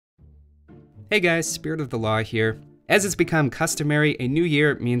Hey guys, Spirit of the Law here. As it's become customary, a new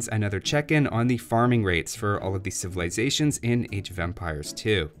year means another check-in on the farming rates for all of these civilizations in Age of Empires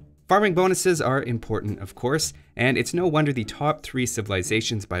 2. Farming bonuses are important, of course, and it's no wonder the top 3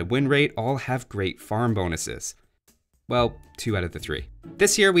 civilizations by win rate all have great farm bonuses. Well, 2 out of the 3.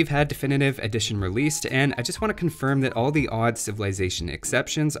 This year we've had Definitive Edition released, and I just want to confirm that all the odd civilization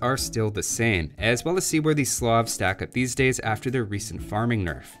exceptions are still the same, as well as see where these Slavs stack up these days after their recent farming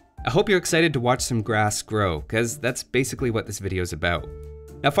nerf. I hope you're excited to watch some grass grow, because that's basically what this video is about.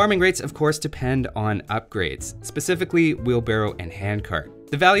 Now, farming rates of course depend on upgrades, specifically wheelbarrow and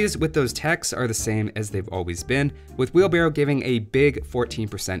handcart. The values with those techs are the same as they've always been, with wheelbarrow giving a big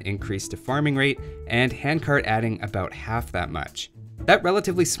 14% increase to farming rate and handcart adding about half that much. That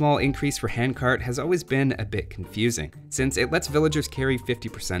relatively small increase for handcart has always been a bit confusing, since it lets villagers carry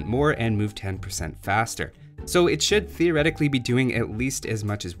 50% more and move 10% faster. So it should theoretically be doing at least as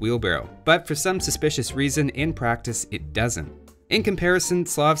much as wheelbarrow, but for some suspicious reason, in practice, it doesn't. In comparison,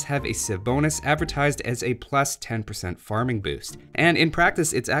 Slavs have a civ bonus advertised as a plus 10% farming boost, and in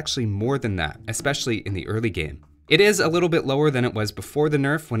practice it's actually more than that, especially in the early game. It is a little bit lower than it was before the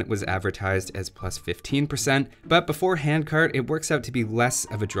nerf when it was advertised as plus 15%, but before handcart it works out to be less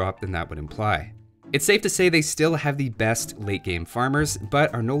of a drop than that would imply. It's safe to say they still have the best late game farmers,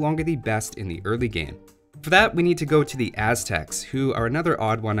 but are no longer the best in the early game. For that, we need to go to the Aztecs, who are another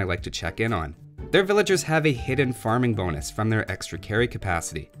odd one I like to check in on. Their villagers have a hidden farming bonus from their extra carry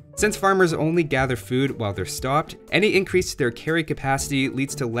capacity. Since farmers only gather food while they're stopped, any increase to their carry capacity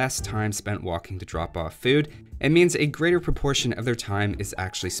leads to less time spent walking to drop off food, and means a greater proportion of their time is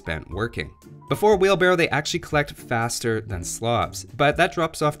actually spent working. Before wheelbarrow, they actually collect faster than Slavs, but that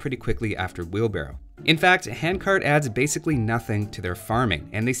drops off pretty quickly after wheelbarrow. In fact, handcart adds basically nothing to their farming,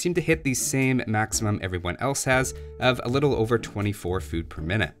 and they seem to hit the same maximum everyone else has of a little over 24 food per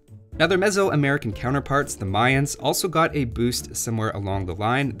minute. Now their Mesoamerican counterparts, the Mayans, also got a boost somewhere along the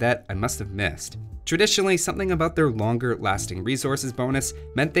line that I must have missed. Traditionally, something about their longer lasting resources bonus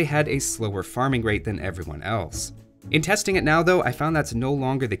meant they had a slower farming rate than everyone else. In testing it now though, I found that's no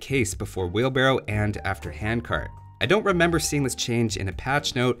longer the case before wheelbarrow and after handcart. I don't remember seeing this change in a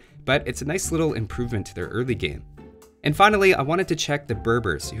patch note, but it's a nice little improvement to their early game. And finally, I wanted to check the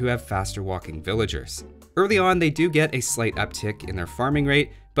Berbers, who have faster walking villagers. Early on, they do get a slight uptick in their farming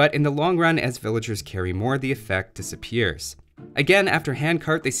rate, but in the long run, as villagers carry more, the effect disappears. Again, after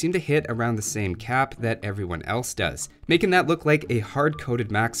handcart, they seem to hit around the same cap that everyone else does, making that look like a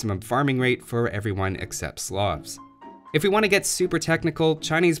hard-coded maximum farming rate for everyone except Slavs. If we want to get super technical,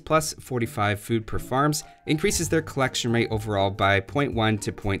 Chinese plus 45 food per farms increases their collection rate overall by 0.1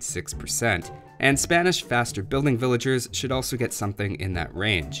 to 0.6%, and Spanish faster building villagers should also get something in that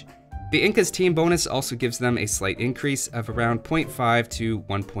range. The Incas team bonus also gives them a slight increase of around 0.5 to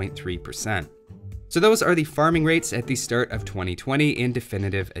 1.3%. So those are the farming rates at the start of 2020 in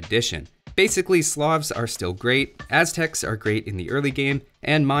Definitive Edition. Basically, Slavs are still great, Aztecs are great in the early game,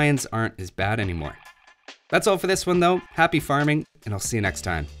 and Mayans aren't as bad anymore. That's all for this one though. Happy farming, and I'll see you next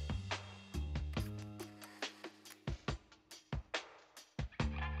time.